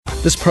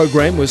This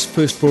program was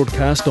first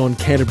broadcast on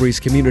Canterbury's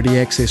community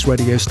access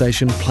radio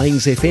station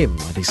Plains FM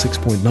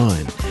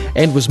 96.9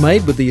 and was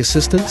made with the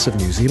assistance of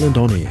New Zealand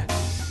On Air.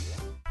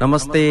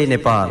 Namaste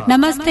Nepal.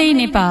 Namaste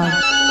Nepal.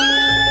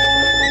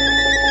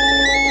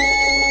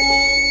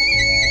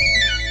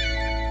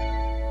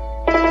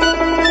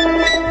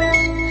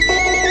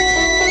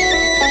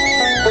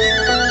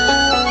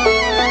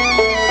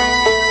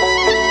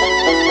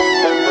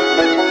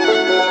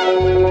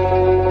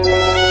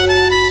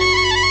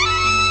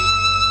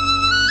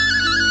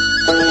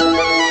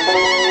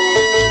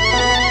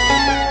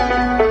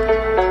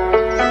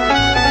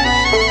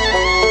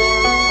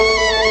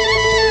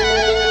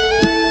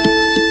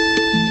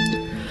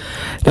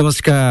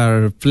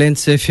 नमस्कार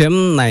plains FM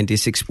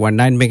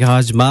 96.9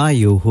 मेगाहर्जमा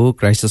यो हो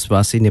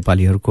क्राइस्टसवासी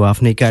नेपालीहरूको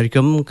आफ्नै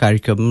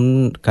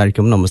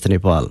कार्यक्रम नमस्ते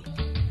नेपाल।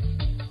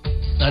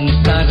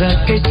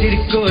 संसारकै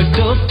चिरको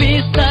टोपी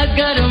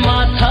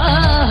सगरमाथा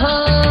हो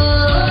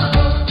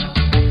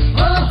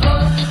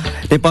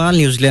नेपाल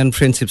न्युजिल्यान्ड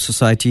फ्रेन्डशिप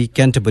सोसाइटी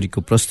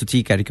क्यान्टरबरीको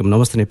प्रस्तुति कार्यक्रम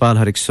नमस्ते नेपाल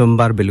हरेक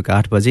सोमबार बेलुका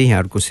 8 बजे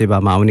यहाँहरूको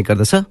सेवामा आउने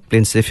गर्दछ।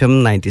 प्लेन्स एफएम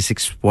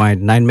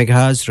 96.9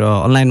 मेगाहर्ज र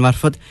अनलाइन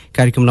मार्फत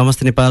कार्यक्रम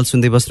नमस्ते नेपाल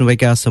सुन्दै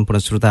बस्नुभएका सम्पूर्ण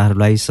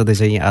श्रोताहरूलाई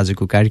सधैँझै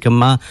आजको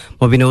कार्यक्रममा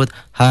म विनोद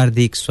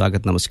हार्दिक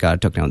स्वागत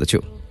नमस्कार टक्राउँदछु।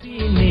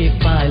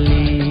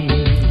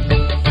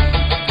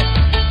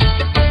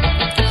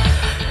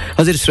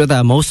 हजुर श्रोता,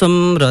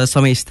 मौसम र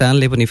समय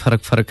स्थानले पनि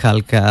फरक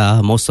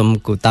खालका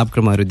मौसमको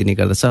तापक्रमहरू दिने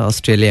गर्दछ।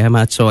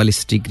 अस्ट्रेलियामा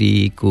 44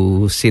 डिग्रीको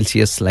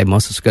सेल्सियसलाई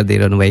महसुस गर्दै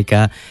रहनुभएका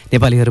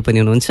नेपालीहरू पनि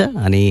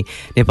हुनुहुन्छ। अनि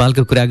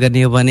नेपालको कुरा गर्ने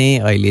हो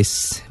भने अहिले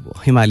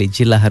हिमाली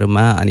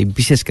जिल्लाहरूमा अनि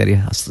विशेष गरी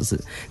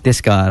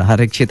देशका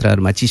हरेक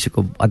क्षेत्रहरूमा चिसोको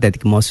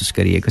अत्याधिक महसुस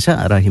गरिएको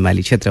छ र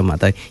हिमाली क्षेत्रमा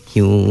त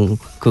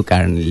हिउँको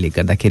कारणले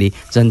गर्दाखेरि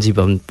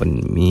जनजीवन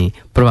पनि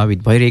प्रभावित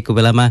भइरहेको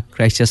बेलामा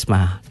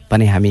क्राइस्टचर्चमा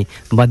पनि हामी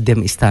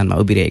मध्यम स्थानमा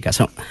उभिरहेका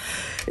छौँ।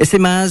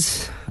 यसैमा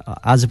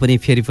आज पनि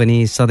फेरि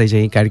पनि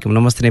सधैँझै कार्यक्रम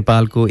नमस्ते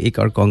नेपालको एक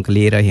अर्को अङ्क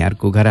लिएर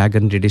यहाँहरूको घर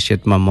आँगन रेडियो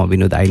सेटमा म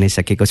विनोद आइ नै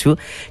सकेको छु।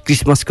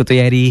 क्रिसमसको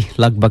तयारी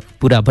लगभग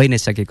पुरा भइ नै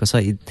सकेको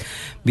छ।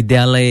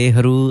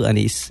 विद्यालयहरू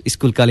अनि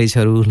स्कुल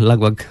कलेजहरू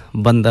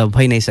लगभग बन्द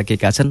भइ नै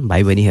सकेका छन्।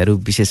 भाइ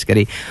बहिनीहरू विशेष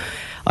गरी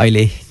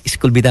अहिले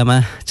स्कुल बिदामा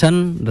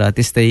छन् र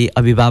त्यस्तै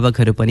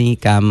अभिभावकहरू पनि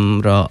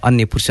काम र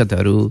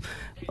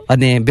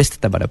अन्य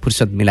व्यस्तताबाट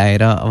फुर्सद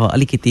मिलाएर अब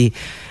अलिकति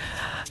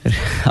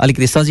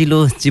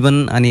सजिलो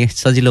जीवन अनि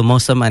सजिलो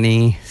मौसम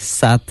अनि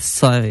साथ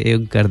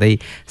सहयोग गर्दै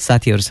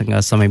साथीहरूसँग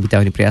समय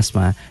बिताउने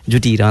प्रयासमा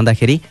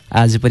जुटिरहँदाखेरि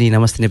आज पनि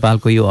नमस्ते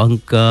नेपालको यो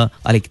अङ्क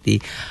अलिकति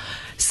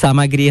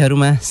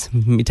सामग्रीहरूमा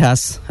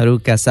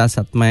मिठासहरूका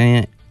साथसाथमा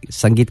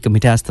सङ्गीतको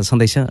मिठास त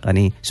छँदैछ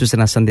अनि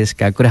सूचना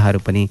सन्देशका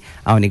कुराहरू पनि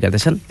आउने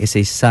गर्दछन्।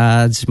 यसै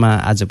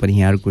साँझमा आज पनि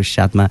यहाँहरूको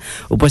साथमा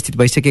उपस्थित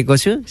भइसकेको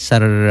छु।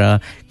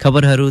 सरर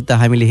खबरहरू त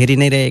हामीले हेरि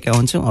नै रहेका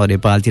हुन्छौँ।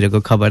 नेपालतिरको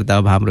खबर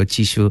त अब हाम्रो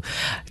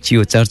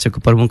चियो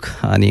चर्चाको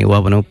प्रमुख अनि वा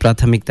भनौँ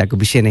प्राथमिकताको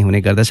विषय नै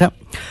हुने गर्दछ।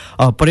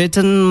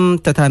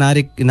 पर्यटन तथा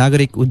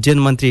नागरिक उड्डयन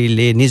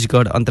मन्त्रीले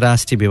निजगढ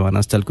अन्तर्राष्ट्रिय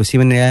विमानस्थलको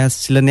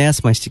शिलान्यास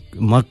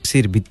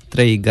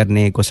मक्सिरभित्रै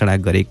गर्ने घोषणा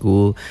गरेको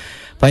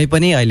भए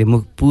पनि अहिले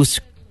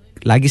पुस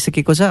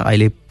लागिसकेको छ।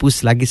 अहिले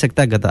पुस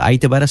लागिसक्दा गत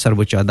आइतबार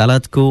सर्वोच्च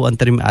अदालतको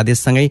अन्तरिम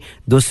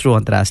आदेशसँगै दोस्रो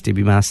अन्तर्राष्ट्रिय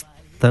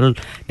विमानस्थल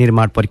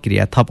निर्माण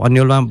प्रक्रिया थप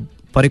अन्यलमा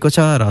परेको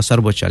छ र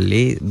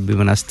सर्वोच्चले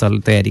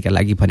विमानस्थल तयारीका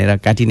लागि भनेर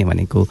काटिने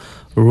भनेको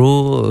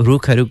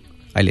रुखहरू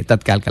अहिले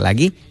तत्कालका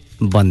लागि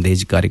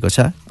बन्देज गरेको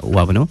छ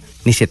वा भनौँ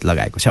निषेध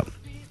लगाएको छ।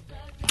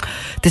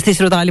 त्यस्तै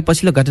श्रोता, अहिले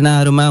पछिल्लो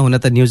घटनाहरूमा हुन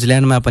त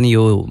न्युजिल्यान्डमा पनि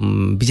यो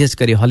विशेष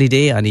गरी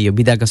हलिडे अनि यो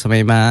बिदाको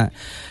समयमा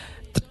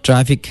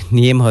ट्राफिक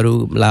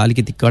नियमहरूलाई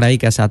अलिकति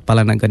कडाइका साथ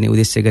पालना गर्ने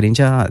उद्देश्य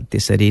गरिन्छ।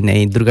 त्यसरी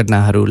नै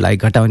दुर्घटनाहरूलाई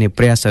घटाउने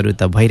प्रयासहरू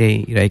त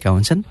भइरहेका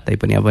हुन्छन्।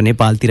 तैपनि अब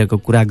नेपालतिरको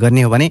कुरा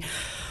गर्ने हो भने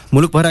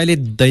मुलुकभर अहिले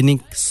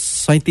दैनिक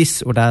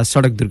 37 वटा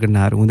सडक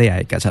दुर्घटनाहरू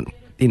हुँदै आएका छन्।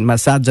 तिनमा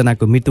 7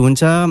 जनाको मृत्यु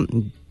हुन्छ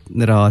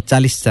र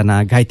 40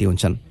 जना घाइते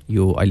हुन्छन्।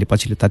 यो अहिले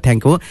पछिल्लो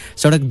तथ्याङ्क हो।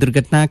 सडक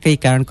दुर्घटनाकै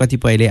कारण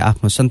कतिपयले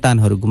आफ्नो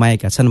सन्तानहरू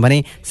गुमाएका छन्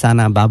भने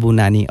साना बाबु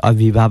नानी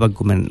अभिभावक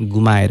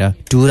गुमाएर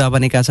टुरा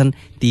बनेका छन्।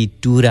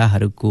 ती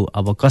टुराहरूको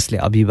अब कसले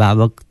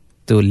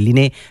अभिभावकत्व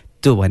लिने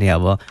त्यो भने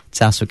अब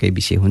चासोकै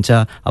विषय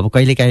हुन्छ। अब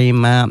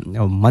कहिलेकाहीँमा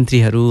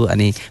मन्त्रीहरू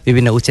अनि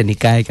विभिन्न उच्च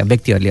निकायका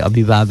व्यक्तिहरूले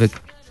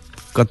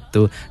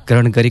अभिभावकत्व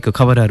ग्रहण गरेको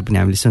खबरहरू पनि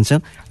हामीले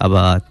सुन्छौँ। अब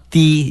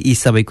यी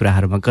सबै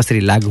कुराहरूमा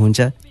कसरी लागू हुन्छ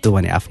त्यो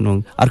भने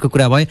आफ्नो अर्को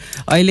कुरा भयो।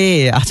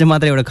 अहिले आज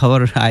मात्र एउटा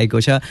खबर आएको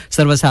छ।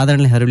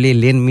 सर्वसाधारणहरूले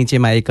लेन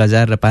मिचेमा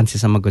 1000 र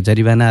 500 सम्मको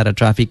जरिवाना र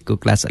ट्राफिकको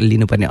क्लास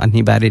लिनुपर्ने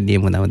अनिवार्य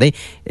नियम हुँदाहुँदै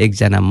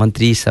एकजना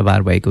मन्त्री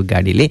सवार भएको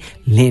गाडीले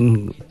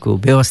लेनको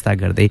व्यवस्था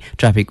गर्दै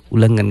ट्राफिक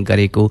उल्लङ्घन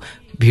गरेको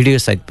भिडियो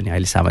सहित पनि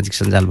अहिले सामाजिक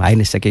सञ्जालमा आइ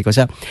नै सकेको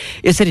छ।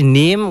 यसरी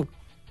नियम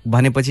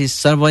भनेपछि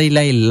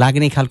सबैलाई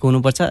लाग्ने खालको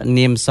हुनुपर्छ।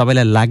 नियम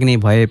सबैलाई लाग्ने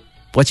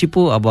भएपछि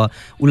पो अब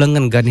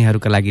उल्लङ्घन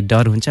गर्नेहरूका लागि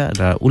डर हुन्छ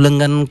र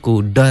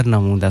उल्लङ्घनको डर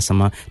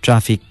नहुँदासम्म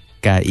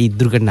ट्राफिकका यी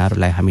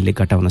दुर्घटनाहरूलाई हामीले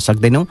घटाउन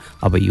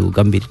सक्दैनौँ। अब यो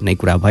गम्भीर नै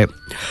कुरा भयो।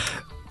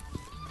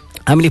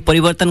 हामीले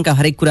परिवर्तनका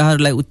हरेक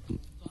कुराहरूलाई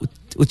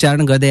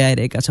उच्चारण गर्दै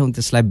आइरहेका छौँ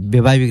त्यसलाई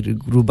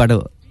व्यावहारिक रूपबाट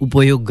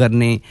उपयोग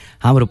गर्ने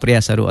हाम्रो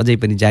प्रयासहरू अझै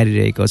पनि जारी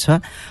रहेको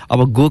छ। अब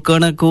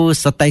गोकर्णको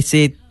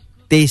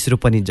 2723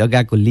 रोपनी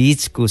जग्गाको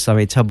लिजको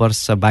समय 6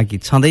 वर्ष बाँकी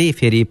छँदै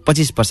फेरि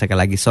 25 वर्षका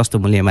लागि सस्तो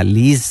मूल्यमा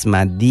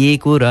लिजमा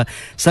दिएको र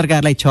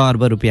सरकारलाई 6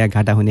 अर्ब रुपियाँ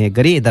घाटा हुने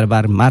गरी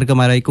दरबार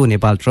मार्गमा रहेको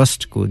नेपाल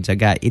ट्रस्टको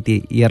जग्गा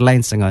यति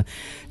एयरलाइन्ससँग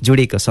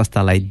जोडिएको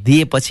संस्थालाई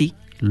दिएपछि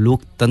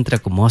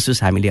लोकतन्त्रको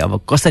महसुस हामीले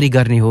अब कसरी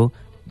गर्ने हो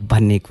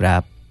भन्ने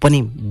कुरा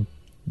पनि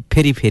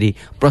फेरि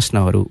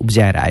प्रश्नहरू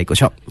उब्जाएर आएको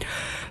छ।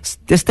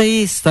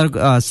 त्यस्तै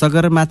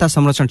सगरमाथा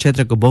संरक्षण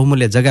क्षेत्रको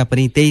बहुमूल्य जग्गा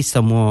पनि त्यही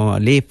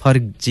समूहले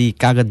फर्जी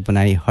कागज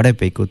बनाई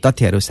हडपेको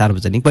तथ्यहरू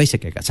सार्वजनिक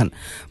भइसकेका छन्।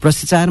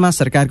 भ्रष्टाचारमा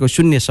सरकारको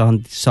शून्य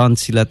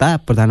सहनशीलता,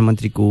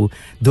 प्रधानमन्त्रीको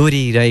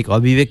दोहोरिरहेको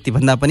अभिव्यक्ति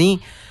भन्दा पनि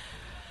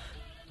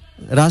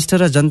राष्ट्र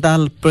र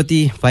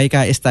जनताप्रति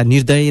भएका यस्ता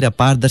निर्दयी र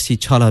पारदर्शी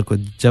छलहरूको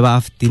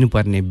जवाफ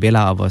दिनुपर्ने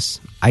बेला अब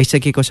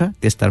आइसकेको छ।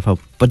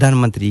 त्यसतर्फ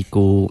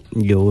प्रधानमन्त्रीको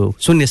यो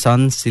शून्य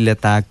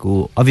सहनशीलताको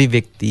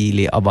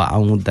अभिव्यक्तिले अब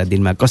आउँदा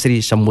दिनमा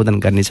कसरी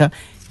सम्बोधन गर्नेछ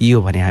यो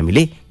भने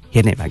हामीले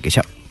हेर्नै बाँकी छ।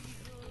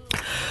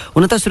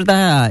 हुन त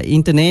श्रोता,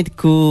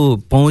 इन्टरनेटको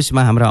पहुँचमा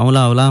हाम्रो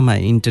औलामा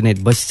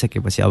इन्टरनेट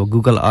बसिसकेपछि अब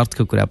गुगल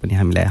अर्थको कुरा पनि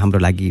हाम्रो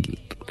लागि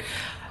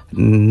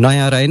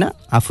नयाँ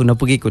रहेन। आफू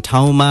नपुगेको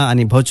ठाउँमा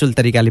अनि भर्चुअल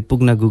तरिकाले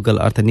पुग्न गुगल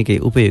अर्थ निकै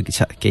उपयोगी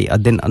छ। केही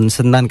अध्ययन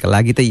अनुसन्धानका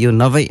लागि त यो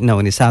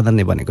नहुने साधन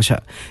नै बनेको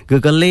छ।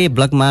 गुगलले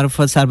ब्लग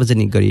मार्फत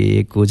सार्वजनिक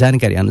गरिएको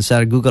जानकारी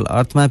अनुसार गुगल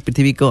अर्थमा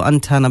पृथ्वीको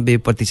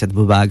 98%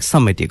 भूभाग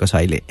समेटिएको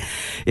छ अहिले।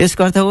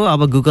 यसको अर्थ हो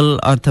अब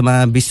गुगल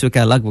अर्थमा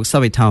विश्वका लगभग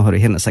सबै ठाउँहरू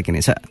हेर्न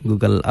सकिनेछ।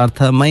 गुगल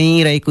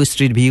अर्थमै रहेको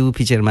स्ट्रिट भ्यू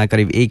फिचरमा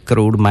करिब 1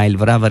 करोड माइल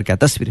बराबरका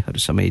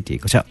तस्बिरहरू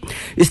समेटिएको छ।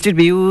 स्ट्रिट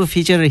भ्यू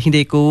फिचर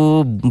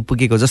हिँडेको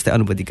पुगेको जस्तै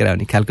अनुभूति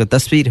गराउने खालको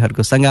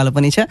तस्बिरहरूको सङ्गालो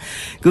पनि छ।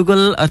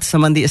 गुगल अर्थ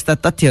सम्बन्धी यस्ता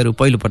तथ्यहरू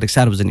पहिलोपटक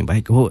सार्वजनिक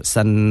भएको हो।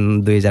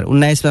 सन्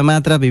 2019मा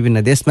मात्र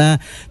विभिन्न देशका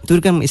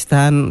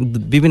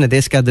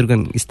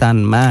दुर्गम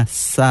स्थानमा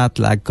 7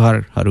 लाख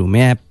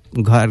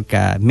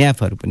घरका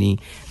म्यापहरू पनि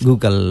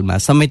गुगलमा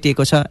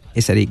समेटिएको छ।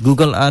 यसरी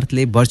गुगल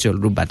अर्थले भर्चुअल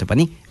रूपबाट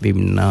पनि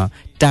विभिन्न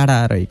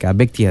टाढा रहेका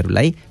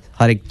व्यक्तिहरूलाई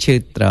हरेक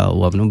क्षेत्र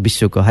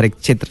विश्वको हरेक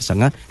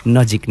क्षेत्रसँग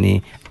नजिक्ने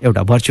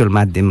एउटा भर्चुअल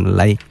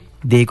माध्यमलाई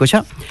दिएको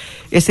छ।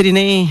 यसरी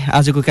नै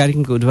आजको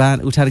कार्यक्रमको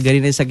उठान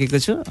गरि नै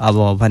सकेको छु।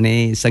 अब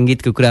भने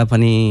सङ्गीतको कुरा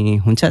पनि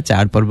हुन्छ,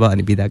 चाडपर्व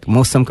अनि बिदाको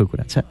मौसमको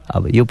कुरा छ।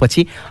 अब यो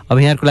पछि अब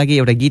यहाँहरूको लागि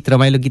एउटा गीत,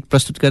 रमाइलो गीत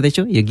प्रस्तुत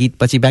गर्दैछु। यो गीत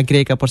पछि बाँकी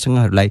रहेका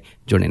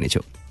प्रसङ्गहरूलाई जोड्ने नै छु।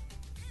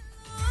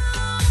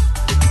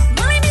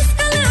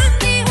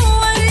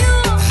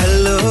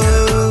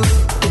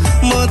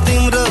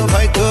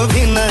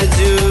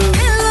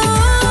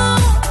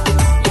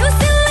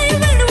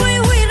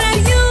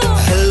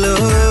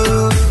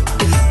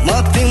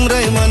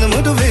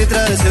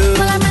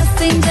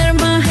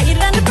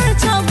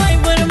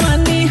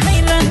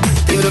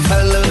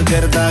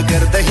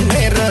 गर्दै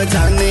मेरो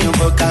जाने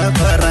बोका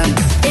भरन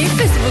ए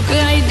फेसबुक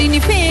आइडी नि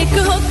फेक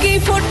हो कि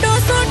फोटो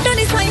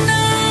नि छैन।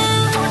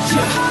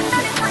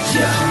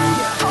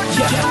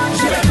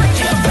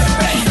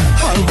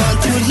 I want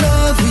to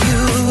love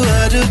you,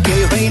 अरु के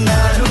होइन। I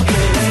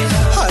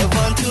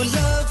want to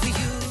love you।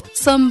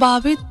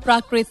 सम्भावित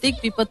प्राकृतिक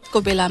विपदको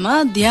बेलामा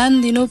ध्यान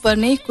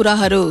दिनुपर्ने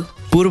कुराहरू: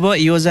 पूर्व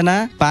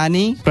योजना,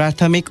 पानी,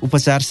 प्राथमिक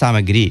उपचार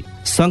सामग्री।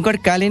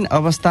 सङ्कटकालीन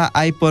अवस्था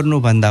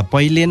आइपर्नुभन्दा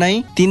पहिले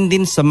नै 3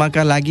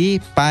 दिनसम्मका लागि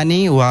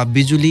पानी वा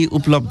बिजुली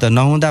उपलब्ध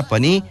नहुँदा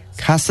पनि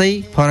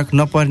खासै फरक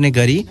नपर्ने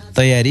गरी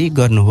तयारी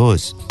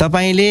गर्नुहोस्।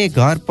 तपाईले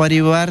घर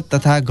परिवार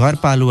तथा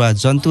घरपालुवा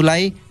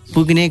जन्तुलाई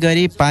पुग्ने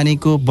गरी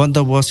पानीको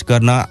बन्दोबस्त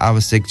गर्न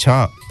आवश्यक छ।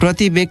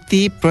 प्रति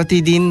व्यक्ति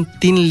प्रतिदिन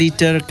 3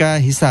 लिटरका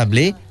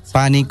हिसाबले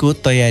पानीको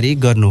तयारी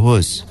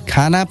गर्नुहोस्।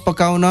 खाना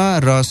पकाउन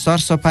र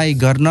सरसफाई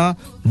गर्न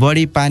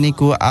बढी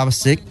पानीको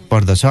आवश्यक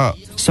पर्दछ।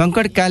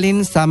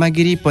 सङ्कटकालीन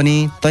सामग्री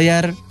पनि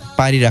तयार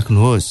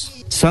पारिराख्नुहोस्।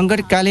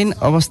 सङ्कटकालीन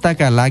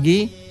अवस्थाका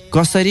लागि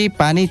कसरी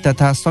पानी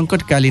तथा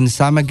सङ्कटकालीन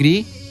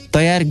सामग्री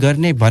तयार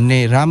गर्ने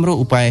भन्ने राम्रो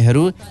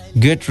उपायहरू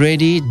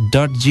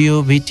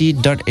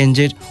getready.govt.nz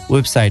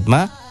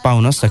वेबसाइटमा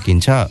पाउन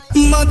सकिन्छ।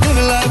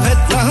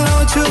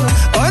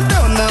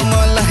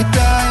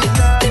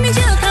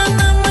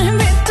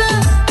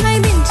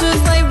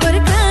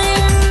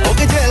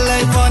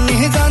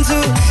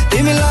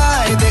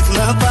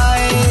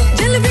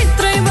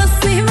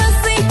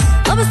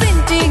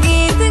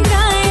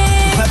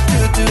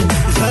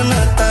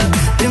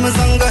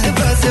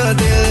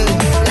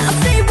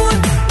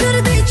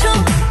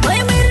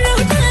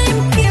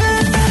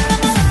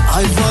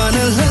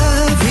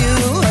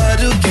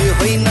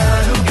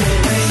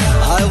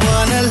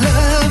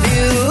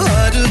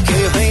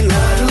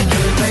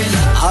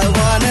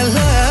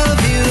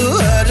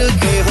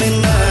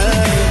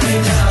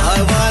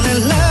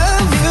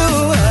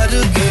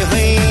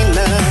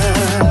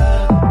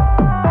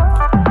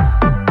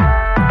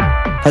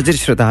 हजुर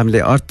श्रोता,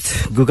 हामीले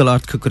गुगल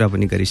अर्थको कुरा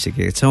पनि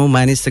गरिसकेका छौँ।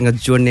 मानिससँग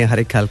जोड्ने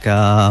हरेक खालका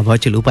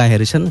भर्चुअल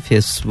उपायहरू छन्।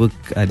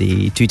 फेसबुक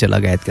अनि ट्विटर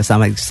लगायतका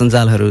सामाजिक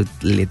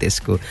सञ्जालहरूले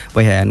त्यसको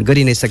बयान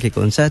गरि नै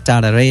सकेको हुन्छ।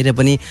 टाढा रहेर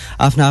पनि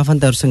आफ्ना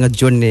आफन्तहरूसँग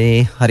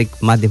जोड्ने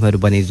हरेक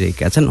माध्यमहरू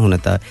बनिरहेका छन्। हुन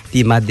त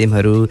ती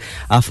माध्यमहरू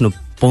आफ्नो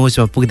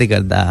पहुँचमा पुग्दै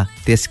गर्दा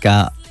त्यसका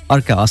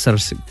अर्का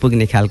असर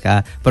पुग्ने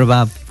खालका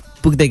प्रभाव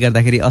पुग्दै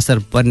गर्दाखेरि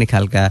असर पर्ने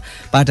खालका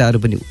पाटाहरू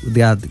पनि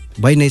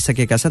उद्घाट भइ नै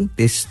सकेका छन्।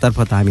 त्यसतर्फ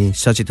त हामी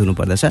सचेत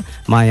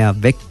हुनुपर्दछ। माया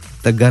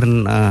व्यक्त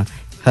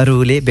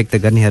गर्नेहरूले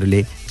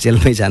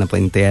जेलमै जान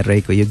पनि तयार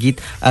रहेको यो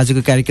गीत आजको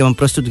कार्यक्रममा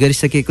प्रस्तुत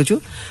गरिसकेको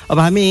छु। अब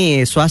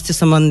हामी स्वास्थ्य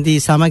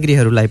सम्बन्धी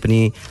सामग्रीहरूलाई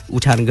पनि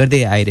उठान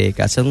गर्दै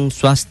आइरहेका छौँ।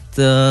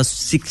 स्वास्थ्य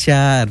शिक्षा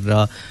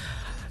र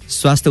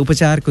स्वास्थ्य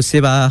उपचारको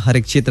सेवा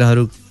हरेक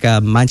क्षेत्रहरूका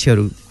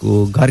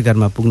मान्छेहरूको घर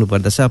घरमा पुग्नु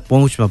पर्दछ,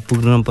 पहुँचमा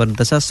पुग्नु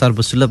पर्दछ।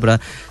 सर्वसुलभ र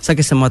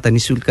सकेसम्म त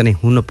निःशुल्क नै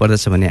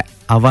हुनुपर्दछ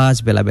भन्ने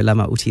आवाज बेला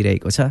बेलामा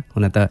उठिरहेको छ।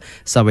 हुन त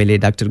सबैले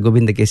डाक्टर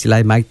गोविन्द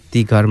केसीलाई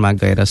माइती घरमा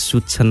गएर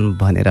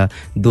सुत्छन् भनेर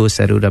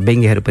दोषहरू र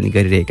व्यङ्ग्यहरू पनि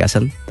गरिरहेका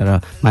छन्। तर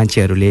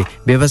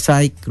मान्छेहरूले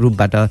व्यावसायिक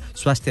रूपबाट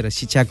स्वास्थ्य र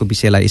शिक्षाको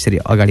विषयलाई यसरी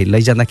अगाडि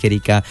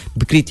लैजाँदाखेरिका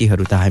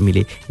विकृतिहरू त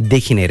हामीले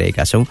देखि नै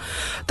रहेका छौँ।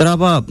 तर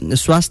अब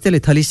स्वास्थ्यले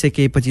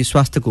थलिसकेपछि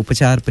स्वास्थ्यको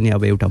उपचार पनि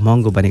अब एउटा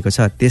महँगो बनेको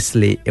छ।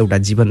 त्यसले एउटा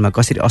जीवनमा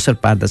कसरी असर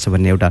पार्दछ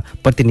भन्ने एउटा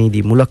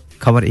प्रतिनिधिमूलक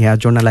खबर यहाँ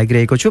जोड्न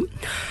लागिरहेको छु।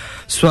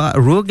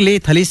 रोगले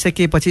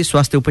थलिसकेपछि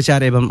स्वास्थ्य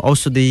उपचार एवं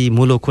औषधि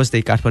मूलो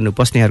खोज्दै काठमाडौँ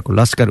पस्नेहरूको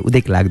लस्कर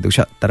उदेक लाग्दो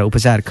छ। तर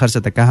उपचार खर्च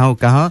त कहाँ हो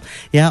कहाँ,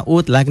 यहाँ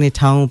ओत लाग्ने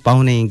ठाउँ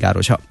पाउनै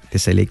गाह्रो छ।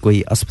 त्यसैले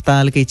कोही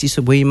अस्पतालकै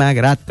चिसो भुइँमा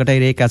रात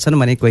कटाइरहेका छन्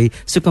भने कोही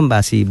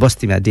सुकुम्बासी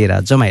बस्तीमा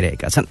डेरा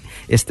जमाइरहेका छन्।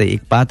 यस्तै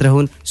एक पात्र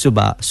हुन्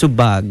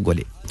सुब्बा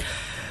गोले।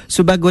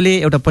 सुब्बा गोले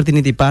एउटा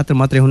प्रतिनिधि पात्र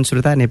मात्रै हुन्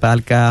श्रोता।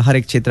 नेपालका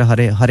हरेक क्षेत्र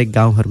हरेक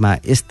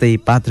गाउँहरूमा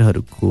यस्तै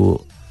पात्रहरूको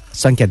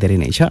सङ्ख्या धेरै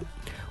नै छ।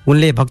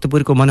 उनले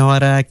भक्तपुरको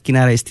मनोहरा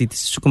किनारा स्थित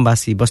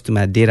सुकुम्बासी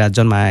बस्तीमा डेरा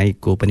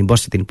जन्माएको पनि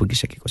वर्ष दिन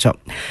पुगिसकेको छ।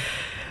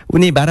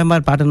 उनी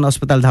बारम्बार पाटन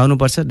अस्पताल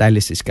धाउनुपर्छ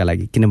डायलिसिसका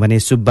लागि, किनभने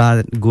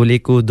सुब्बा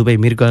गोलेको दुवै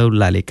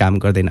मृगौलाले काम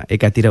गर्दैन।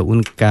 एकातिर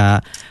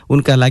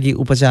उनका लागि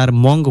उपचार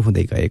महँगो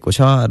हुँदै गएको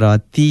छ र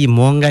ती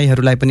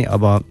महँगाइहरूलाई पनि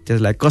अब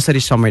त्यसलाई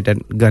कसरी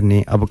समेटन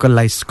गर्ने, अब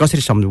कसलाई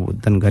कसरी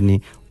सम्बोधन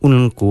गर्ने,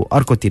 उनको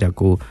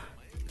अर्कोतिरको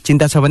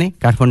चिन्ता छ भने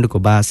काठमाडौँको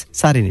बास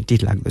साह्रै नै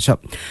टिठ लाग्दो छ।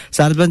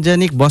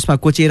 सार्वजनिक बसमा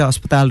कोचिएर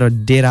अस्पताल र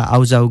डेरा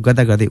आउजाउ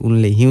गर्दा गर्दै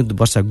उनले हिउँद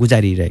वर्ष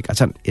गुजारिरहेका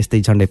छन्।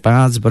 यस्तै झन्डै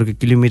 5 वर्ग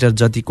किलोमिटर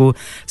जतिको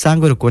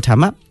साँगुरो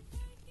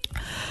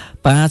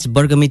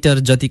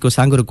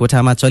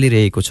कोठामा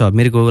चलिरहेको छ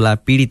मृगौला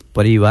पीडित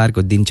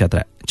परिवारको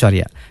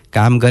दिनचर्या।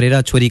 काम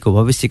गरेर छोरीको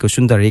भविष्यको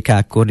सुन्दर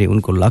रेखा कोर्ने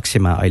उनको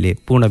लक्ष्यमा अहिले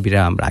पूर्ण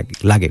विराम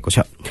लागेको छ।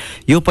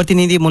 यो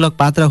प्रतिनिधिमूलक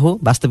पात्र हो,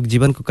 वास्तविक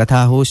जीवनको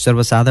कथा हो।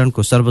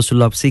 सर्वसाधारणको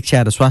सर्वसुलभ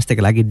शिक्षा र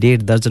स्वास्थ्यका लागि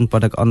 1.5 दर्जन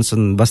पटक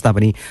अनसन बस्दा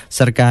पनि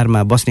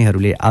सरकारमा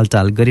बस्नेहरूले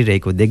आलटाल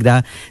गरिरहेको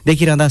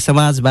देखिरहँदा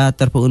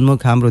समाजवादतर्फ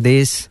उन्मुख हाम्रो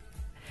देश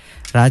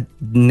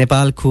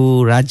नेपालको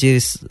राज्य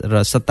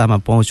र सत्तामा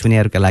पहुँच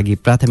हुनेहरूका लागि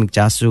प्राथमिक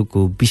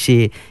चासोको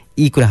विषय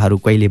यी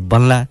कुराहरू कहिले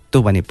बन्ला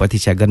तो भने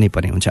प्रतीक्षा गर्नै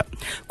पर्ने हुन्छ।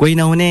 कोही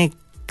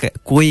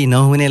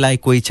नहुनेलाई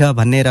कोही छ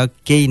भन्ने र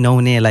केही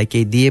नहुनेलाई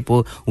केही दिए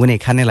पो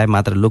हुने खानेलाई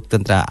मात्र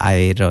लोकतन्त्र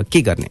आएर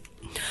के गर्ने।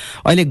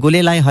 अहिले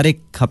गोलेलाई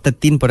हरेक हप्ता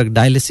 3 पटक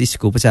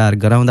डायलिसिसको उपचार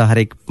गराउँदा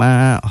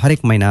हरेक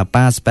महिना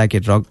 5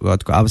 प्याकेट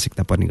रगतको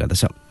आवश्यकता पर्ने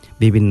गर्दछ।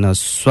 विभिन्न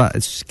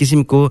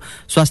किसिमको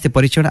स्वास्थ्य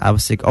परीक्षण,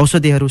 आवश्यक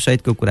औषधिहरू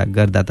सहितको कुरा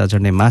गर्दा त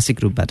झन्डै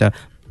मासिक रूपबाट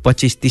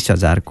 25-30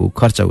 हजारको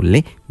खर्च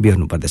उनले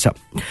बिहोर्नु पर्दछ।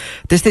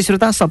 त्यस्तै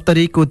श्रोता,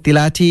 सप्तरीको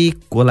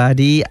तिलाठी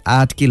कोलाडी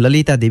 8 की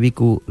ललिता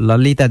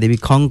देवी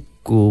खङको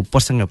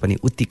प्रसङ्ग पनि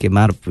उत्तिकै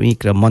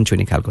मार्मिक र मन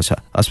छुने खालको छ।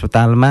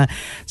 अस्पतालमा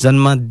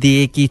जन्म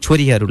दिएकी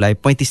छोरीहरूलाई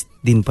 35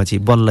 दिनपछि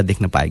बल्ल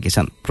देख्न पाएकी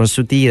छन्।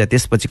 प्रसुति र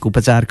त्यसपछिको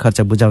उपचार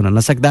खर्च बुझाउन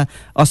नसक्दा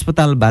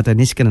अस्पतालबाट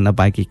निस्कन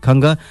नपाएकी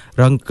खङ्ग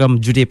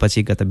रकम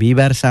जुटेपछि गत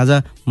बिहिबार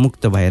साँझ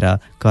मुक्त भएर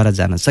घर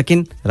जान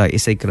सकिन् र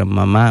यसै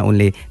क्रममा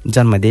उनले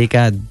जन्म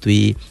दिएका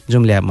 2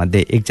 जुम्ल्या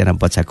मध्ये 1 जना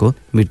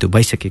बच्चाको मृत्यु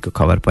भइसकेको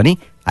खबर पनि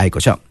आएको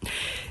छ।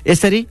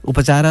 यसरी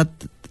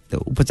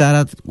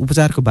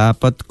उपचारको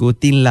बापतको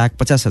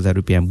 3,50,000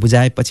 रुपियाँ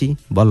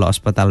बुझाएपछि बल्ल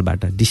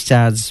अस्पतालबाट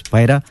डिस्चार्ज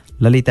भएर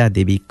ललिता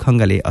देवी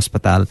खङ्गले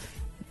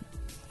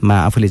अस्पतालमा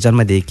आफूले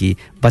जन्म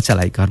दिएकी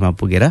बच्चालाई घरमा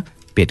पुगेर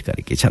भेट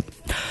गरेकी छन्।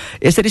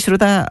 यसरी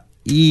श्रोता,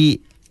 यी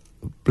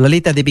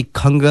ललिता देवी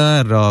खङ्ग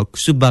र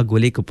सुब्बा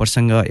गोलेको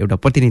प्रसङ्ग एउटा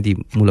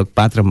प्रतिनिधिमूलक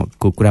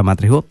पात्रको कुरा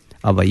मात्रै हो।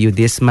 अब यो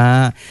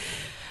देशमा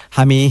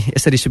हामी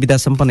यसरी सुविधा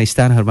सम्पन्न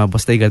स्थानहरूमा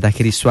बस्दै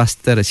गर्दाखेरि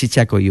स्वास्थ्य र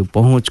शिक्षाको यो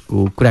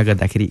पहुँचको कुरा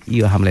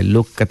गर्दाखेरि यो हामीलाई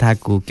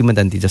लोककथाको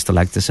किंवदन्ती जस्तो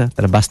लाग्दछ।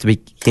 तर वास्तविक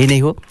यही नै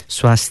हो।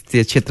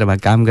 स्वास्थ्य क्षेत्रमा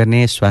काम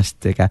गर्ने,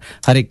 स्वास्थ्यका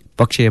हरेक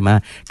पक्षमा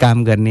काम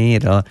गर्ने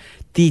र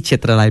ती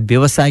क्षेत्रलाई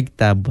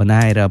व्यावसायिकता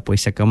बनाएर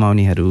पैसा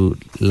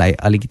कमाउनेहरूलाई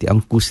अलिकति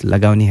अंकुश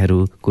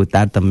लगाउनेहरूको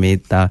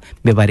तारतम्यता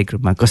व्यावहारिक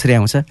रूपमा कसरी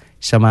आउँछ,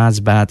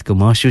 समाजवादको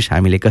महसुस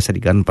हामीले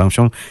कसरी गर्न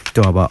पाउँछौँ,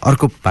 त्यो अब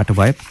अर्को पाटो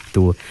भयो।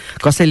 त्यो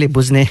कसैले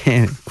बुझ्ने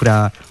कुरा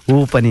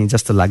हो पनि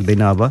जस्तो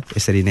लाग्दैन। अब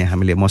यसरी नै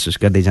हामीले महसुस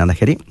गर्दै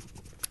जाँदाखेरि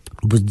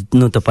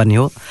बुझ्नु त पर्ने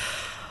हो।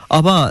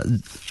 अब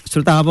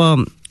श्रोता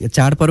अब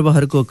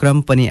चाडपर्वहरूको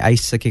क्रम पनि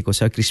आइसकेको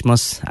छ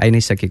क्रिसमस आइ नै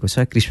सकेको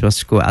छ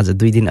क्रिसमसको आज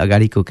 2 दिन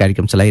अगाडिको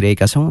कार्यक्रम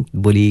चलाइरहेका छौँ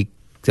भोलि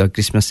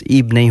क्रिसमस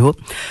इभ नै हो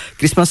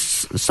क्रिसमस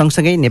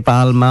सँगसँगै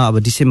नेपालमा अब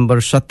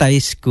डिसेम्बर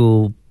 27 को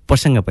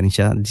प्रसङ्ग पनि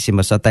छ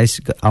डिसेम्बर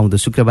 27 आउँदो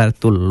शुक्रबार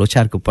तोल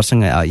लोछारको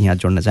प्रसङ्ग यहाँ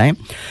जोड्न चाहे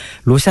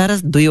लोछार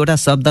दुईवटा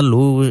शब्द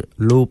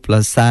लो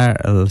प्लस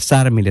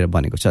सार मिलेर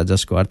बनेको छ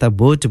जसको अर्थ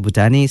भोट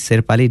भुटानी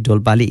शेर्पाली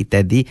डोल्पाली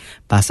इत्यादि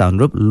भाषा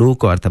अनुरूप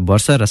लोको अर्थ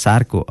वर्ष र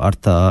सारको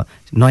अर्थ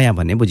नयाँ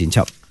भन्ने बुझिन्छ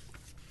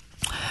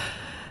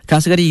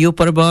खास गरी यो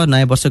पर्व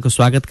नयाँ वर्षको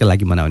स्वागतका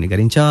लागि मनाउने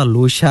गरिन्छ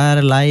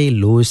लोसारलाई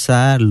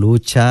लोसार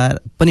लोछार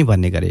पनि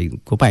भन्ने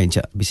गरेको पाइन्छ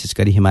विशेष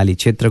गरी हिमाली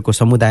क्षेत्रको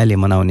समुदायले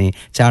मनाउने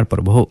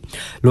चाडपर्व हो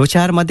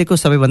लोछार मध्येको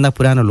सबैभन्दा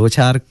पुरानो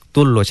लोछार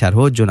तोल लोछार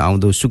हो जुन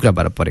आउँदो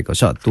शुक्रबार परेको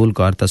छ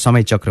तोलको अर्थ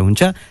समय चक्र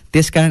हुन्छ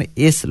त्यसकारण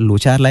यस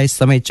लोछारलाई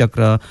समय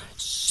चक्र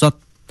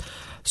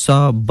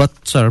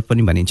सवत्सर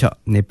पनि भनिन्छ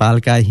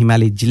नेपालका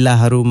हिमाली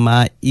जिल्लाहरूमा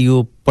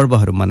यो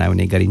पर्वहरू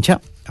मनाउने गरिन्छ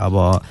अब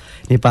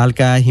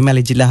नेपालका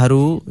हिमाली जिल्लाहरू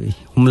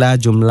हुम्ला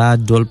जुम्ला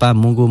डोल्पा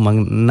मुगु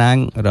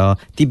मनाङ र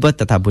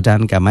तिब्बत तथा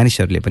भुटानका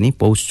मानिसहरूले पनि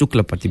पौष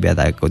शुक्ल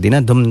प्रतिपदाको दिन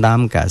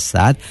धुमधामका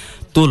साथ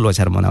तोल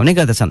लोछार मनाउने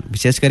गर्दछन्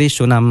विशेष गरी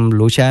सोनाम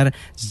लोछार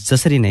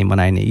जसरी नै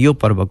मनाइने यो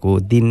पर्वको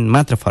दिन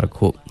मात्र फरक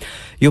हो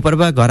यो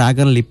पर्व घर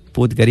आँगन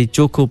लिपपोत गरी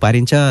चोखो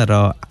पारिन्छ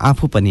र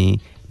आफू पनि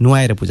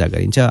नुहाएर पूजा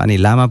गरिन्छ अनि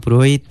लामा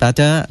पुरोहितबाट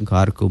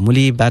घरको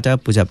मुलीबाट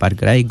पूजापाठ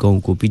गराई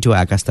गाउँको पिठो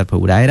आकाशतर्फ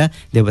उडाएर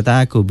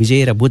देवताको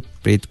विजय र भूत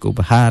प्रेतको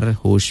उपहार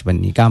होस्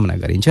भन्ने कामना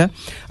गरिन्छ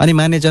अनि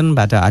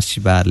मान्यजनबाट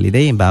आशीर्वाद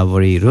लिँदै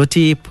बाबरी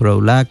रोटी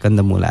फुरौला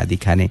कन्दमूल आदि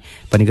खाने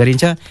पनि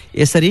गरिन्छ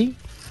यसरी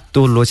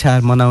तोल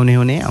लोछार मनाउने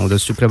हुने आउँदो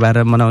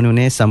शुक्रबार मनाउने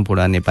हुने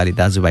सम्पूर्ण नेपाली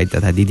दाजुभाइ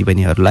तथा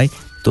दिदीबहिनीहरूलाई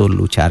तोल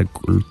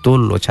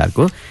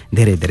लोछारको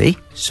धेरै धेरै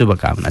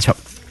शुभकामना छ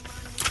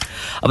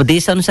अब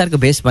देश अनुसारको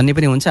भेष भन्ने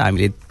पनि हुन्छ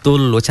हामीले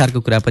तोल लोछारको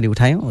कुरा पनि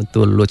उठायौँ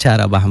तोल लोछार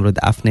अब हाम्रो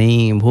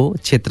आफ्नै हो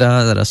क्षेत्र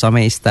र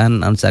समय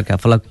स्थान अनुसारका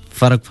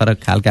फरक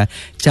खालका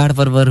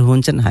चाडपर्वहरू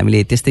हुन्छन्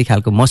हामीले त्यस्तै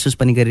खालको महसुस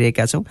पनि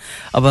गरिरहेका छौँ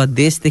अब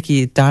देशदेखि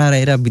टाढा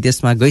रहेर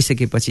विदेशमा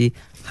गइसकेपछि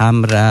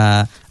हाम्रा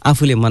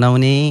आफूले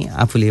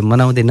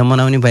मनाउँदै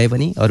नमनाउने भए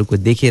पनि अरूको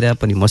देखेर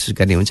पनि महसुस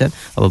गर्ने हुन्छ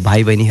अब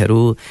भाइ बहिनीहरू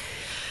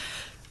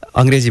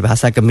अंग्रेजी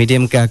भाषाका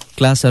मिडियमका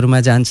क्लासहरूमा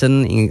जान्छन्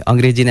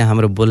अंग्रेजी नै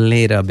हाम्रो बोल्ने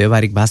र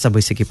व्यावहारिक भाषा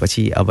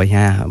भइसकेपछि अब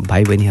यहाँ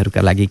भाइ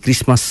बहिनीहरूका लागि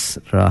क्रिसमस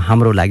र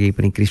हाम्रो लागि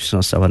पनि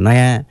क्रिसमस अब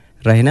नयाँ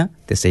रहेन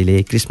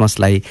त्यसैले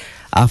क्रिसमसलाई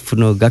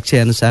आफ्नो गक्ष्य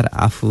अनुसार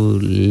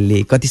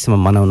आफूले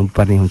कतिसम्म मनाउनु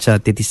पर्ने हुन्छ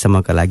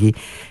त्यतिसम्मका लागि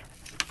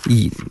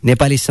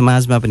नेपाली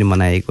समाजमा पनि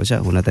मनाएको छ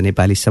हुन त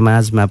नेपाली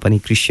समाजमा पनि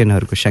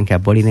क्रिश्चियनहरूको संख्या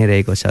बढी नै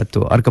रहेको छ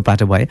त्यो अर्को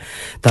पाटो भयो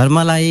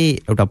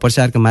धर्मलाई एउटा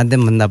प्रचारको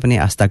माध्यम भन्दा पनि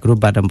आस्थाको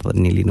रूपबाट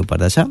पनि लिनु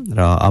पर्दछ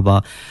र अब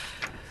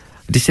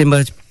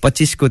डिसेम्बर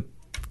 25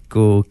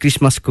 को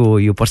क्रिसमसको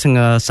यो प्रसङ्ग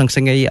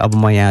सँगसँगै अब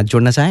म यहाँ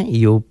जोड्न चाहे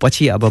यो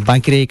पछि अब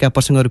बाँकी रहेका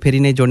प्रसङ्गहरू फेरि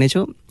नै जोड्ने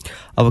छु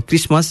अब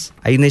क्रिसमस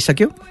आइ नै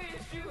सक्यो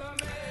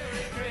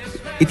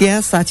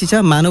इतिहास साक्षी छ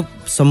मानव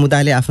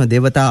समुदायले आफ्नो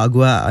देवता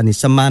अगुवा अनि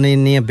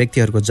सम्माननीय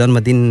व्यक्तिहरूको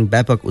जन्मदिन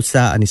व्यापक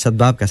उत्साह अनि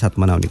सद्भावका साथ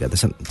मनाउने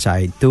गर्दछन्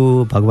चाहे त्यो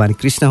भगवान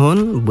कृष्ण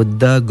हुन्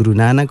बुद्ध गुरु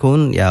नानक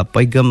हुन् या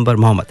पैगम्बर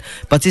मोहम्मद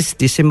 25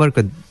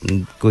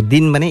 डिसेम्बरको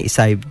दिन भने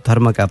इसाई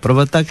धर्मका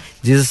प्रवर्तक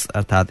जिजस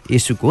अर्थात्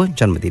येशूको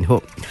जन्मदिन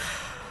हो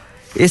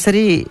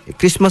यसरी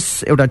क्रिसमस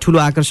एउटा ठुलो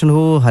आकर्षण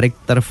हो हरेक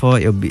तर्फ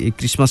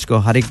क्रिसमसको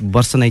हरेक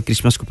वर्ष नै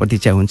क्रिसमसको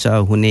प्रतीक्षा हुन्छ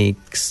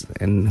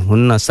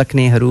हुन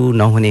सक्नेहरू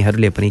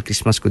नहुनेहरूले पनि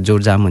क्रिसमसको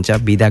जोडजाम हुन्छ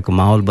बिदाको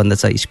माहौल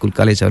बन्दछ स्कुल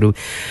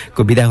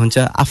कलेजहरूको बिदा हुन्छ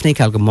आफ्नै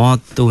खालको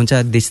महत्त्व हुन्छ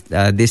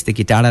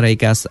देशदेखि टाढा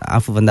रहेका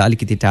आफूभन्दा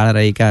अलिकति टाढा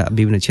रहेका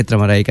विभिन्न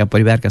क्षेत्रमा रहेका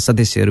परिवारका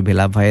सदस्यहरू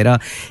भेला भएर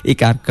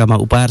एकअर्कामा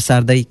उपहार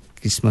सार्दै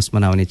क्रिसमस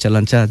मनाउने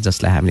चलन छ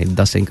जसलाई हामीले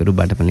दशैंको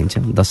रूपबाट पनि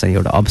लिन्छौँ दशैं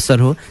एउटा अवसर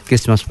हो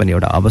क्रिसमस पनि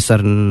एउटा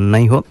अवसर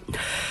नै हो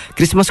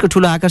क्रिसमसको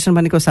ठुलो आकर्षण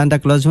भनेको सान्टा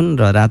क्लज हुन्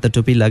र रातो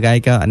टोपी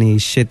लगाएका अनि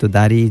सेतो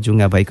दारी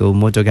जुङ्गा भएको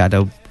मोटो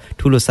घाटो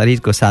ठुलो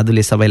शरीरको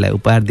साधुले सबैलाई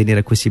उपहार दिने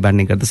र खुसी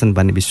बाँड्ने गर्दछन्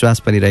भन्ने विश्वास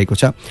पनि रहेको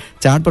छ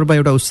चाडपर्व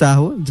एउटा उत्साह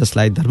हो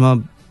जसलाई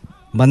धर्म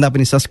भन्दा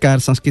पनि संस्कार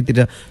संस्कृति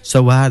र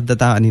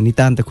सौहार्दता अनि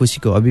नितान्त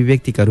खुसीको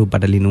अभिव्यक्तिका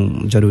रूपबाट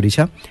लिनु जरुरी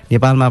छ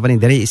नेपालमा पनि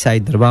धेरै इसाई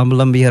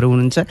धर्मावलम्बीहरू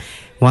हुनुहुन्छ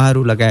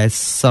उहाँहरू लगायत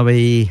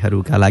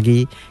सबैहरूका लागि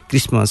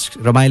क्रिसमस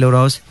रमाइलो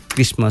रहोस्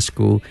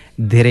क्रिसमसको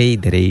धेरै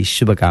धेरै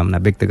शुभकामना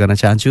व्यक्त गर्न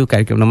चाहन्छु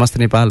कार्यक्रम नमस्ते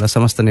नेपाल र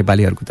समस्त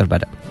नेपालीहरूको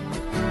तर्फबाट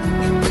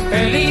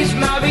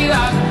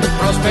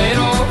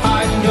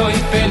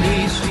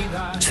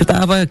श्रोता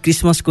अब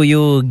क्रिसमसको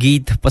यो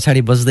गीत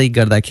पछाडि बज्दै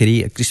गर्दाखेरि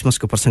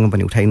क्रिसमसको प्रसङ्ग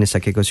पनि उठाइन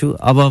सकेको छु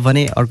अब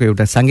भने अर्को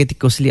एउटा साङ्गीतिक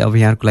कौशली अब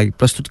यहाँको लागि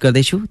प्रस्तुत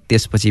गर्दैछु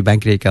त्यसपछि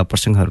बाँकी रहेका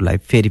प्रसङ्गहरूलाई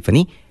फेरि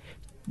पनि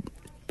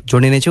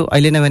जोड्ने नै छु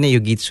अहिले नै भने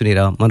यो गीत सुनेर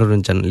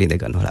मनोरञ्जन लिँदै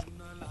गर्नुहोला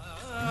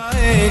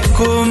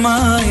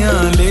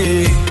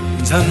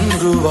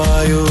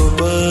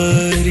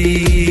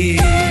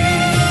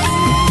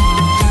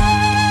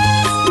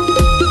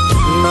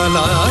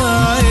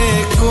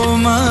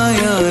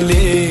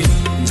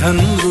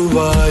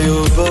झन्रुवायो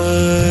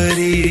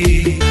बरी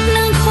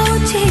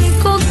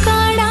नखोजेको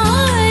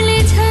काँडाले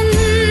झन्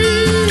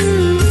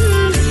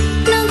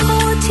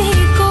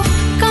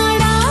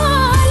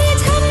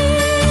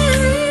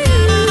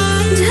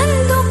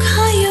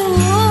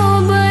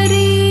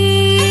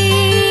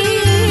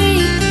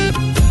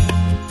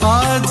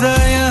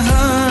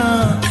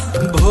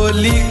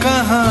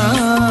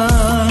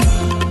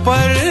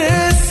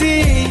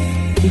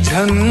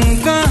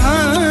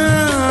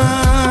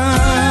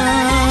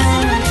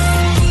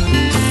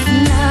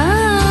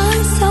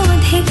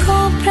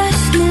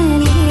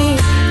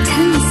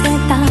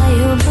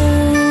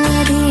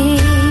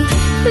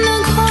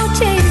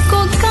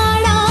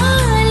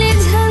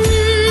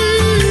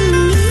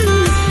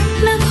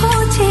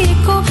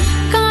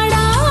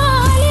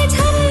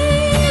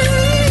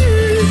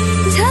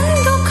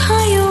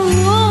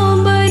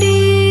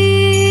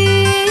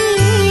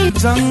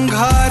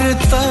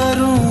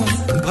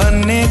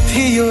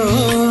थियो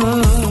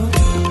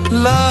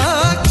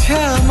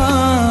लक्ष्यमा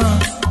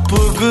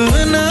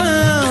पुग्न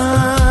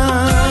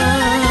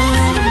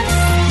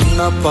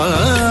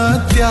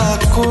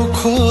नपत्याको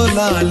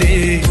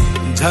खोलाले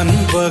झन्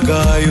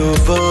बगायो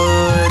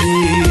बरी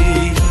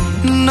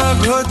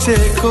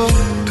नघोचेको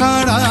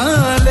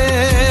काँडाले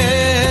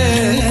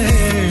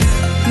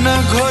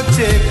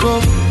नघोचेको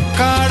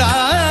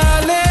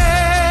काँडाले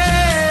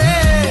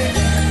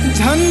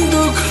झन्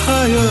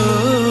दुखायो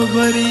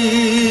बरी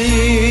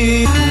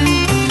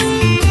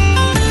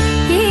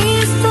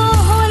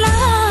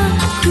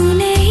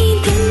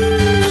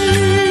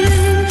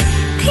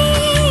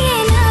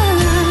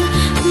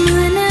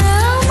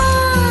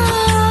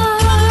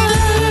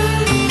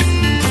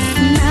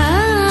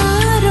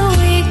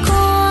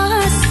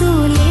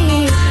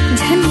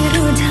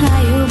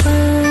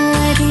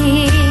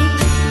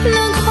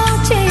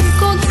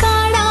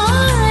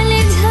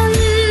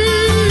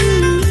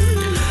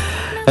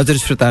हजुर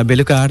श्रोता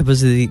बेलुका 8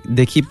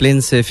 बजेदेखि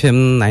प्लेन्स एफएम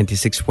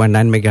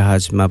 96.9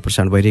 मेगाहर्जमा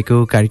प्रसारण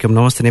भइरहेको कार्यक्रम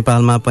नमस्ते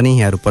नेपालमा पनि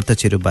यहाँहरू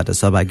प्रत्यक्ष रूपबाट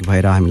सहभागी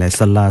भएर हामीलाई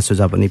सल्लाह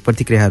सुझाव अनि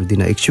प्रतिक्रियाहरू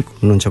दिन इच्छुक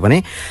हुनुहुन्छ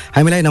भने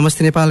हामीलाई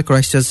नमस्ते नेपाल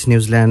क्राइस्टचर्च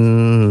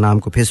न्युजिल्यान्ड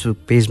नामको फेसबुक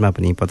पेजमा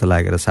पनि पत्ता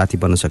लागेर साथी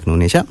बन्न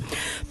सक्नुहुनेछ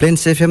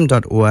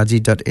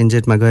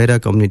plansfm.org.nz मा गएर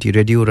कम्युनिटी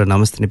रेडियो र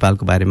नमस्ते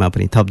नेपालको बारेमा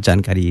पनि थप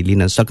जानकारी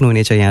लिन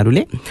सक्नुहुनेछ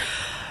यहाँहरूले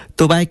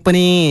त्यो बाहेक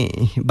पनि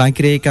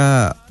बाँकी रहेका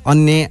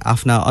अन्य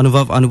आफ्ना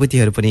अनुभव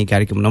अनुभूतिहरू पनि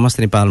कार्यक्रम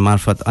नमस्ते नेपाल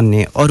मार्फत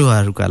अन्य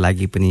अरूहरूका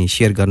लागि पनि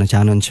शेयर गर्न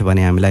चाहनुहुन्छ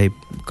भने हामीलाई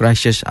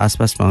क्राइस्टचर्च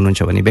आसपासमा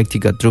हुनुहुन्छ भने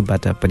व्यक्तिगत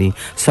रूपबाट पनि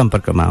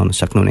सम्पर्कमा आउन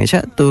सक्नुहुनेछ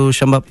त्यो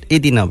सम्भव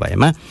यदि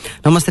नभएमा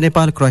नमस्ते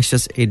नेपाल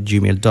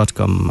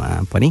cristchurch@gmail.com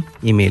पनि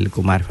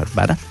इमेलको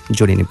मार्फतबाट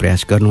जोडिने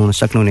प्रयास गर्नु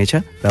सक्नुहुनेछ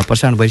र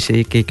प्रसारण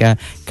भइसकेका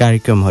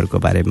कार्यक्रमहरूको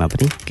बारेमा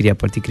पनि क्रिया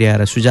प्रतिक्रिया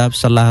र सुझाव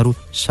सल्लाहहरू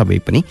सबै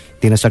पनि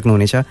दिन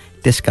सक्नुहुनेछ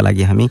त्यसका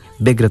लागि हामी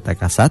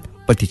व्यग्रताका साथ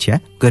प्रतीक्षा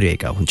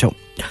गरिरहेका हुन्छौँ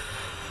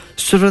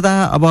श्रोता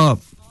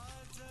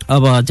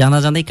अब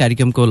जाँदै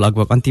कार्यक्रमको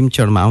लगभग अन्तिम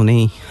चरणमा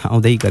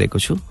आउँदै गरेको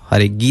छु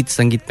हरेक गीत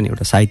संगीत पनि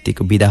एउटा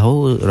साहित्यको विधा हो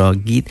र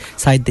गीत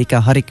साहित्यका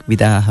हरेक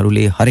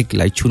विधाहरूले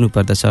हरेकलाई छुनु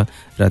पर्दछ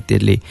र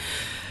त्यसले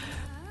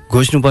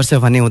घोज्नुपर्छ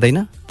भन्ने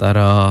हुँदैन तर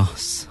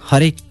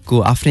हरेकको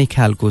आफ्नै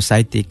ख्यालको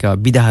साहित्यका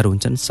विधाहरू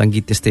हुन्छन्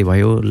संगीत त्यस्तै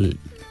भयो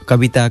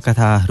कविता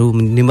कथाहरू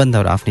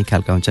निबन्धहरू आफ्नै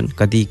खालका हुन्छन्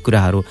कति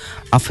कुराहरू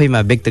आफैमा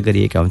व्यक्त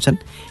गरिएका हुन्छन्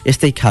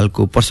यस्तै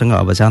खालको प्रसङ्ग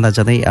अब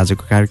जाँदै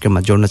आजको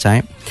कार्यक्रममा जोड्न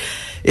चाहे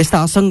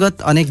यस्ता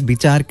असङ्गत अनेक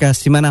विचारका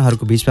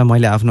सिमानाहरूको बीचमा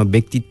मैले आफ्नो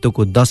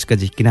व्यक्तित्वको 10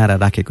 गजी किनारा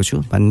राखेको छु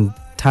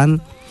भन्ठान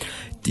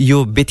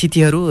यो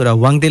व्यथितिहरू र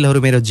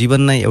वाङदेलहरू मेरो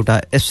जीवन नै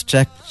एउटा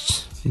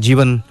एब्स्ट्र्याक्ट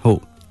जीवन हो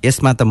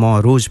यसमा त म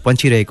रोज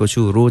पन्छिरहेको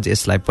छु रोज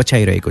यसलाई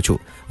पछ्याइरहेको छु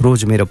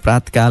रोज मेरो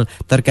प्रातकाल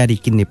तरकारी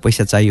किन्ने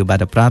पैसा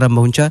चाहियोबाट प्रारम्भ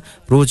हुन्छ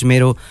रोज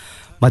मेरो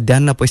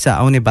मध्याह्न पैसा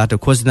आउने बाटो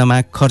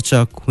खोज्नमा खर्च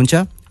हुन्छ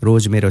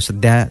रोज मेरो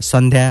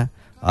सन्ध्या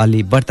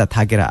अलि बढ्ता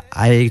थाकेर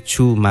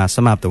आएछुमा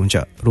समाप्त हुन्छ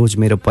रोज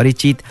मेरो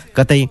परिचित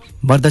कतै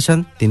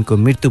मर्दछन् तिनको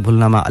मृत्यु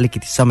भुल्नमा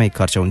अलिकति समय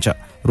खर्च हुन्छ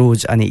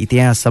रोज अनि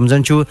इतिहास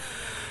सम्झन्छु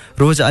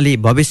रोज अलि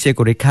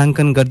भविष्यको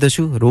रेखाङ्कन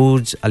गर्दछु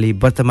रोज अलि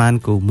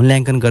वर्तमानको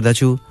मूल्याङ्कन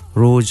गर्दछु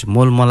रोज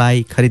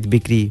मोलमलाई खरिद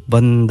बिक्री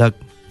बन्धक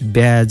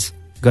ब्याज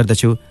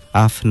गर्दछु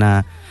आफ्ना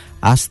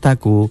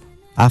आस्थाको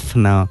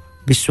आफ्ना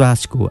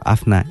विश्वासको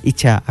आफ्ना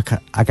इच्छा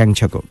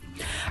आकांक्षाको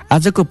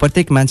आजको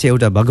प्रत्येक मान्छे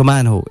एउटा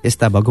भगवान हो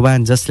यस्ता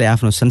भगवान जसले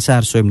आफ्नो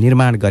संसार स्वयं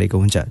निर्माण गरेको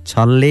हुन्छ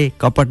छलले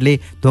कपटले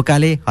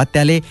धोकाले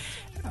हत्याले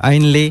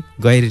ऐनले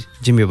गैर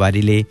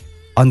जिम्मेवारीले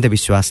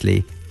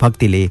अन्धविश्वासले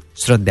भक्तिले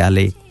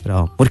श्रद्धाले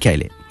र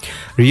मूर्खाइले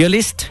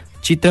रियलिस्ट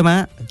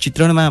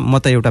चित्रणमा म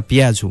त एउटा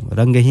प्याज हुँ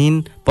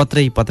रङ्गहीन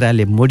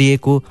पत्राले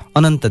मोडिएको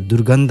अनन्त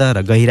दुर्गन्ध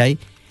र गहिराई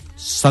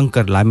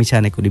शङ्कर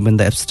लामिछानेको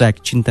निबन्ध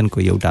एब्स्ट्र्याक्ट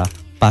चिन्तनको एउटा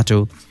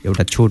पाटो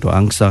एउटा छोटो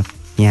अंश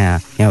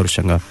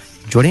यहाँहरूसँग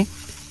जोडे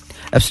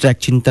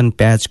एब्स्ट्र्याक्ट चिन्तन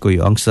प्याजको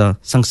यो अंश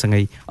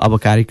सँगसँगै अब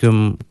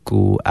कार्यक्रमको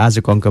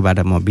आजको अङ्कबाट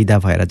म बिदा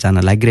भएर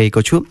जान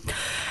लागिरहेको छु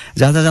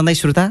जाँदै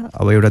श्रोता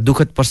अब एउटा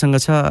दुःखद प्रसङ्ग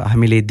छ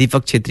हामीले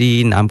दीपक छेत्री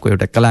नामको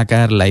एउटा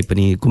कलाकारलाई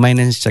पनि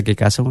गुमाइन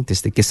सकेका छौँ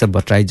त्यस्तै केशव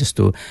भट्टराई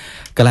जस्तो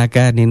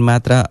कलाकार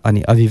निर्माता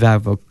अनि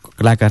अभिभावक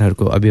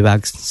कलाकारहरूको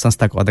अभिभावक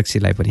संस्थाको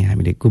अध्यक्षलाई पनि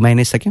हामीले गुमाइ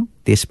नै सक्यौँ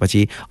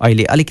त्यसपछि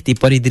अहिले अलिकति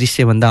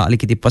परिदृश्यभन्दा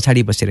अलिकति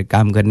पछाडि बसेर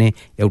काम गर्ने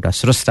एउटा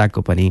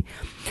स्रष्टाको पनि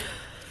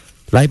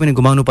लाई पनि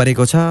गुमाउनु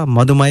परेको छ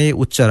मधुमेह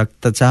उच्च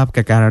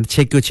रक्तचापका कारण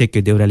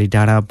छेक्यो देउराली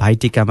डाँडा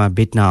भाइटिकामा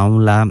भेट्न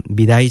आउला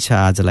विदाई छ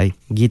आजलाई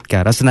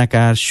गीतका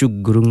रचनाकार सुक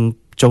गुरुङ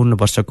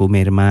 54 वर्षको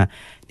उमेरमा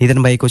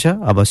निधन भएको छ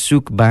अब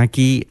सुक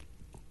बाँची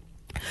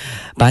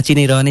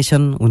नै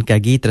रहनेछन् उनका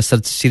गीत र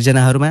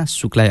सिर्जनाहरूमा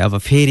सुकलाई अब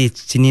फेरि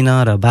चिनिन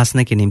र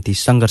बाँच्नकै निम्ति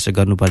सङ्घर्ष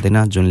गर्नु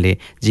पर्दैन जुनले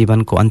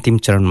जीवनको अन्तिम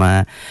चरणमा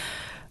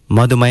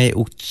मधुमेह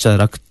उच्च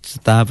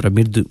रक्तचाप र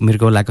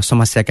मृगौलाको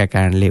समस्याका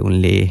कारणले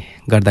उनले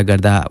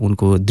गर्दा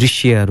उनको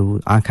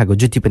दृश्यहरू आँखाको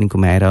ज्योति पनि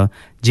गुमाएर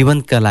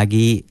जीवनका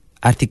लागि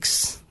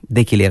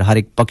आर्थिकदेखि लिएर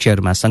हरेक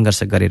पक्षहरूमा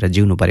सङ्घर्ष गरेर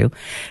जिउनु पर्यो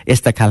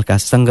यस्ता खालका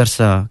सङ्घर्ष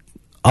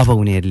अब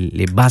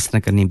उनीहरूले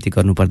बाँच्नका निम्ति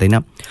गर्नु पर्दैन।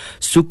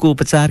 सुखको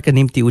उपचारका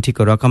निम्ति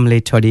उठेको रकमले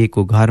ठडिएको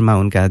घरमा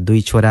उनका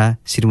 2 छोरा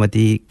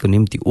श्रीमतीको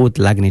निम्ति ओत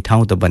लाग्ने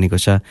ठाउँ त बनेको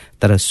छ,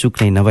 तर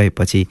सुख नै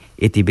नभएपछि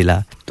यति बेला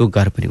त्यो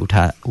घर पनि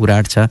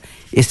उराड्छ।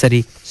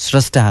 यसरी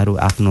स्रष्टाहरू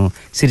आफ्नो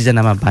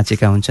सिर्जनामा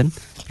बाँचेका हुन्छन्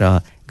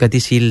र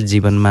गतिशील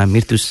जीवनमा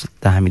मृत्यु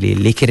त हामीले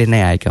लेखेर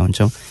नै आएका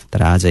हुन्छौँ।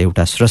 तर आज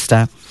एउटा स्रष्टा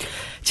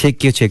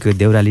छेक्यो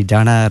देउराली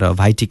डाँडा र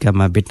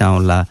भाइटिकामा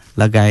बेट्टाउला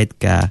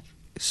लगायतका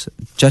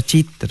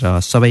चर्चित र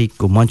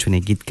सबैको मन छुने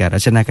गीतका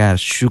रचनाकार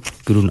सुख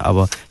गुरुङ अब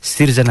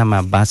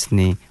सिर्जनामा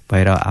बाँच्ने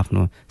भएर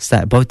आफ्नो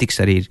भौतिक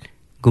शरीर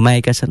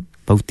गुमाएका छन्,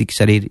 भौतिक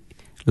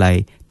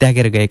शरीरलाई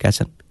त्यागेर गएका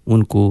छन्।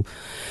 उनको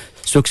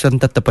शोक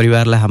सन्तप्त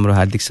परिवारलाई हाम्रो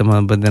हार्दिक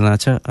सम्बर्धना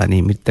छ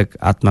अनि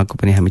मृतक आत्माको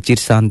पनि हामी चिर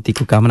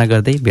शान्तिको कामना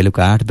गर्दै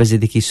बेलुका 8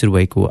 बजेदेखि सुरु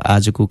भएको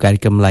आजको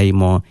कार्यक्रमलाई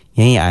म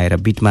यहीँ आएर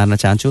बिट मार्न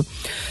चाहन्छु।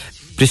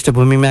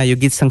 पृष्ठभूमिमा यो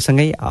गीत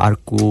सँगसँगै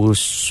अर्को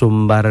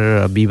सोमबार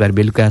र बिहिबार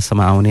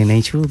बेलुकासम्म आउने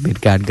नै छु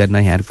भेटघाट गर्न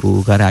यहाँहरूको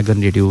घर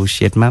आँगन रेडियो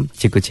सेटमा।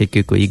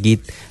 छेक्को यो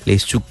गीतले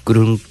सुख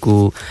गुरुङको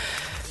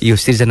यो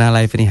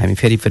सिर्जनालाई पनि हामी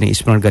फेरि पनि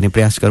स्मरण गर्ने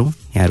प्रयास गरौँ।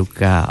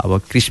 यहाँहरूका अब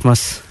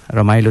क्रिसमस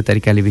रमाइलो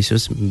तरिकाले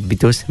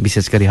बितोस्,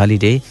 विशेष गरी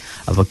हलिडे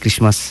अब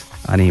क्रिसमस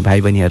अनि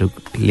भाइ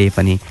बहिनीहरूले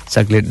पनि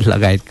चक्लेट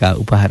लगायतका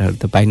उपहारहरू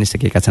त पाइ नै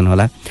सकेका छन्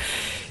होला।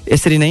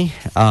 यसरी नै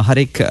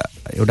हरेक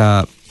एउटा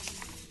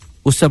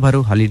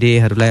उत्सवहरू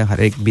हलिडेहरूलाई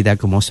हरेक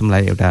बिदाको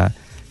मौसमलाई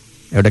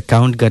एउटा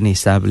काउन्ट गर्ने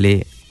हिसाबले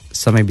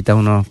समय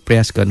बिताउन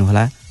प्रयास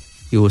गर्नुहोला।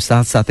 यो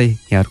साथसाथै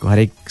यहाँहरूको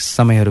हरेक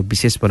समयहरू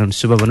विशेष बनुन्,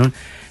 शुभ बनुन्।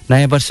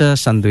 नयाँ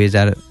वर्ष सन्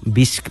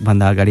 2020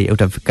 भन्दा अगाडि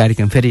एउटा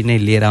कार्यक्रम फेरि नै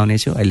लिएर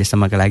आउनेछु।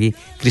 अहिलेसम्मका लागि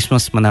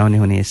क्रिसमस मनाउने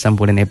हुने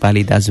सम्पूर्ण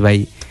नेपाली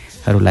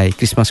दाजुभाइहरूलाई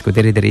क्रिसमसको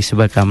धेरै धेरै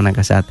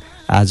शुभकामनाका साथ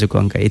आजको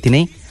अङ्क यति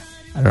नै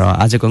र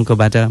आजको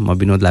अङ्कबाट म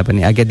विनोदलाई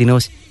पनि आज्ञा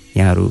दिनुहोस्।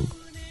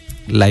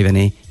 यहाँहरूलाई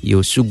भने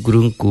यो सुख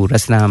गुरुङको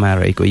रचनामा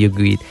रहेको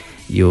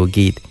यो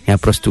गीत यहाँ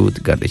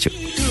प्रस्तुत गर्दैछु।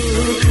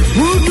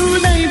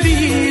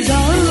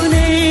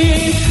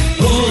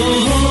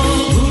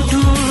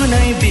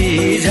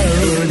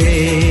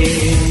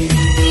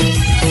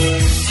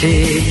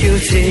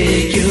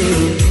 छेक्यो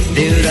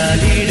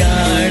देउराली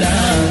डाँडा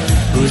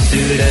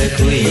उसुर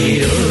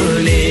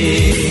कुइरोले।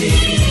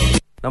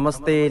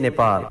 नमस्ते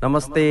नेपाल,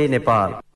 नमस्ते नेपाल।